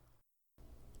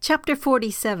Chapter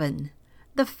 47.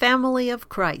 The Family of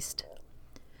Christ.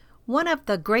 One of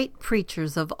the great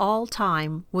preachers of all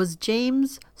time was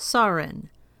James Saurin,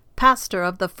 pastor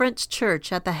of the French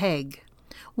church at The Hague.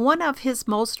 One of his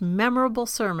most memorable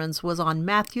sermons was on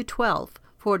Matthew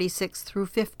 12:46 through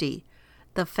 50,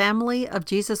 the family of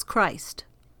Jesus Christ.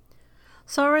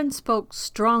 Saurin spoke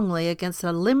strongly against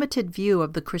a limited view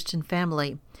of the Christian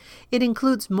family. It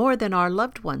includes more than our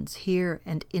loved ones here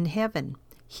and in heaven.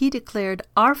 He declared,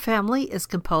 "Our family is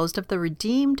composed of the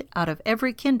redeemed out of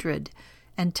every kindred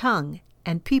and tongue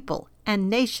and people and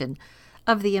nation,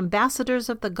 of the ambassadors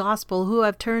of the gospel who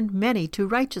have turned many to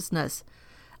righteousness.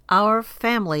 Our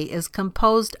family is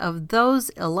composed of those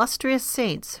illustrious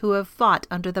saints who have fought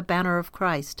under the banner of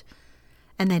Christ,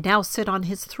 and they now sit on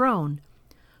his throne.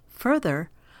 Further,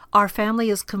 our family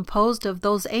is composed of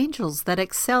those angels that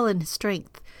excel in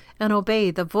strength and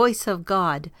obey the voice of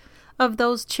God, of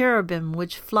those cherubim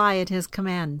which fly at his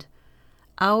command.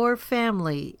 Our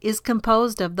family is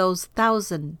composed of those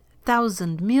thousand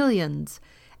millions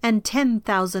and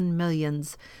 10,000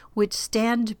 millions which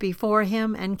stand before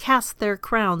him and cast their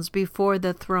crowns before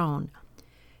the throne.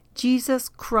 Jesus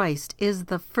Christ is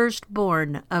the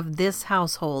firstborn of this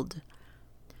household."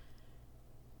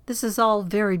 This is all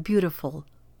very beautiful,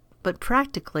 but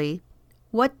practically,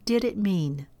 what did it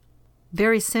mean?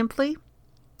 Very simply,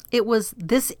 it was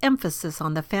this emphasis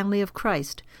on the family of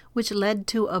Christ which led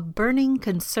to a burning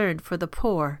concern for the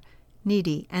poor,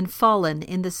 needy, and fallen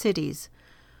in the cities,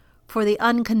 for the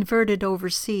unconverted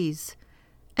overseas,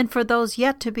 and for those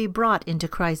yet to be brought into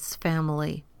Christ's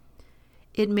family.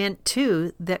 It meant,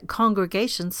 too, that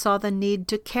congregations saw the need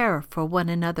to care for one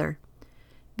another,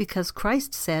 because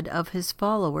Christ said of his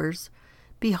followers,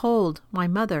 "Behold, my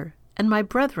mother and my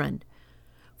brethren,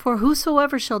 for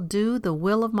whosoever shall do the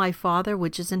will of my Father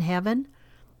which is in heaven,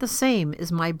 the same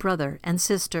is my brother and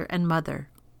sister and mother."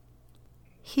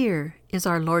 Here is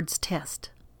our Lord's test.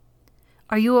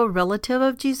 Are you a relative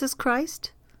of Jesus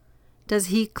Christ? Does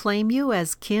he claim you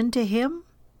as kin to him?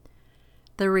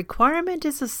 The requirement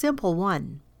is a simple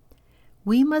one.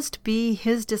 We must be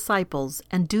his disciples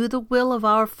and do the will of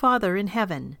our Father in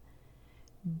heaven.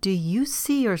 Do you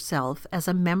see yourself as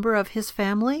a member of his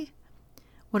family?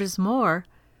 What is more,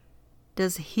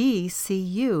 does he see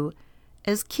you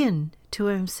as kin to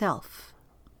himself?